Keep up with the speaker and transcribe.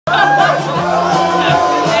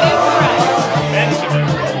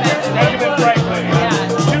Benjamin Franklin.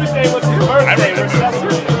 Tuesday was his birthday. We're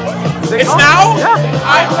celebrating. It's now? Yeah.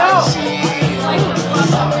 I know.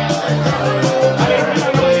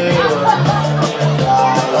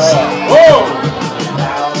 Whoa!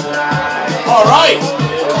 All right.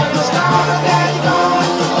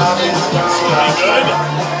 Pretty good.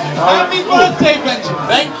 Happy birthday, Benjamin.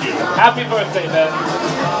 Thank you. Happy birthday, Ben.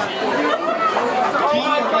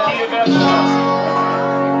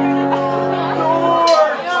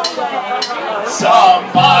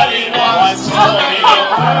 Somebody once told me the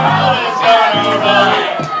world is gonna roll.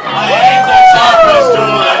 I ain't the toughest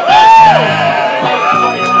tool in the shed.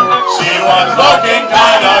 She was looking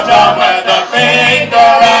kinda dumb with a finger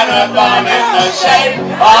and a thumb in the shape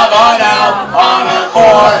of an L on her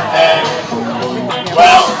forehead.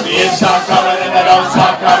 Well, the years start coming and they don't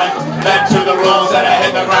stop coming. Back to the rules and I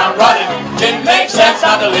hit the ground running. Didn't make sense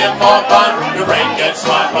not to live for fun. Your brain gets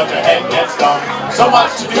smart but your head gets dumb. So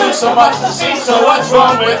much to do, so much to see. So what's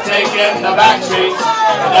wrong with taking the back streets?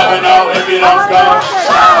 You never know if you don't go.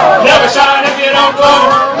 Never shine if you don't go.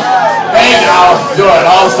 Hey now, you're an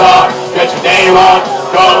all-star. Get your game on,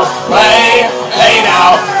 go play. Hey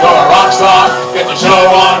now, you're a rock star. Get your show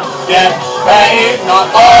on, get paid. Not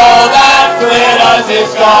all that glitters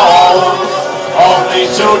is gold. Only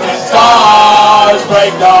shooting stars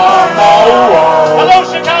break the mold. Hello,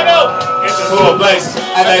 Chicago. It's a cool place,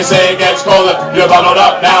 and they say it gets colder. You're bundled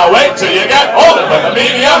up now, wait till you get older. But the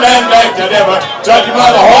media men beg to differ, judging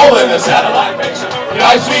by the hole in the satellite picture. The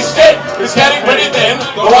ice we skate is getting pretty thin.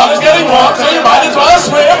 The water's getting warm, so you might as well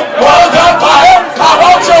swim. The water's on fire, I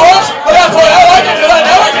won't show us, but that's why I like it till I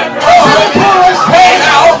never get bored. Hey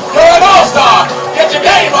now, you're an all-star. Get your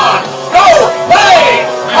game on, go play.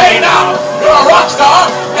 Hey now, you're a rock star.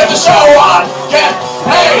 Get the show on, get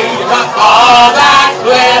paid. Not all that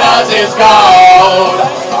glitters is gold.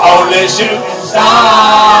 Only shooting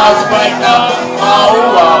stars break the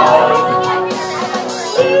mold.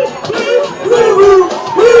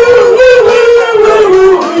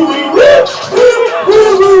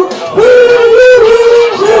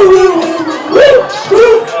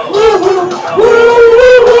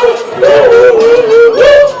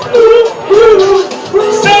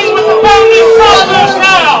 Sing with the Founding Fathers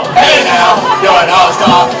now. Hey now, you're an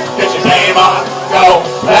all-star. Get your game on, go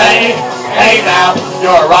play. Hey now,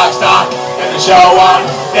 you're a rock star. Get the show on,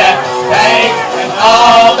 get paid. And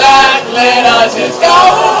all that glitters is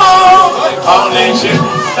gold. Only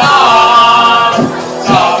shooting stars.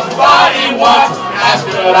 Somebody once asked,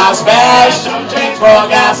 could I spare some change for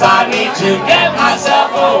gas? I need to get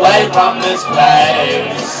myself away from this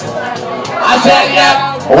place. I said,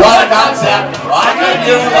 yeah, what a concept. I could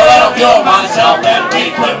use a little fuel myself, and we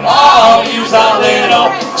could all use a little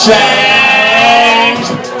change.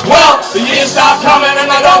 Well, the years stop coming and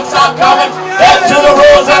they don't stop coming. Head to the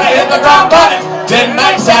rules and I hit the ground running. Didn't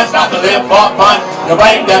make sense not to live for fun. Your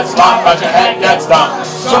brain gets smart but your head gets dumb.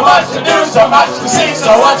 So much to do, so much to see.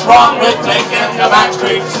 So what's wrong with taking the back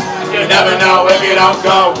streets? You never know if you don't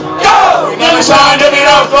go. Go! You never shine if you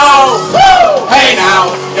don't glow. Woo! Hey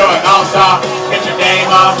now, you're an all-star. Get your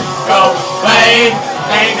game up, go play.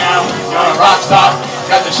 Hey now, you're a rock star.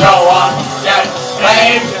 Got the show on, get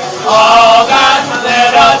paid. All that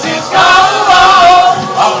glitters is gold.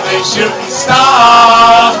 Only shooting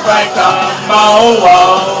stars break the mold.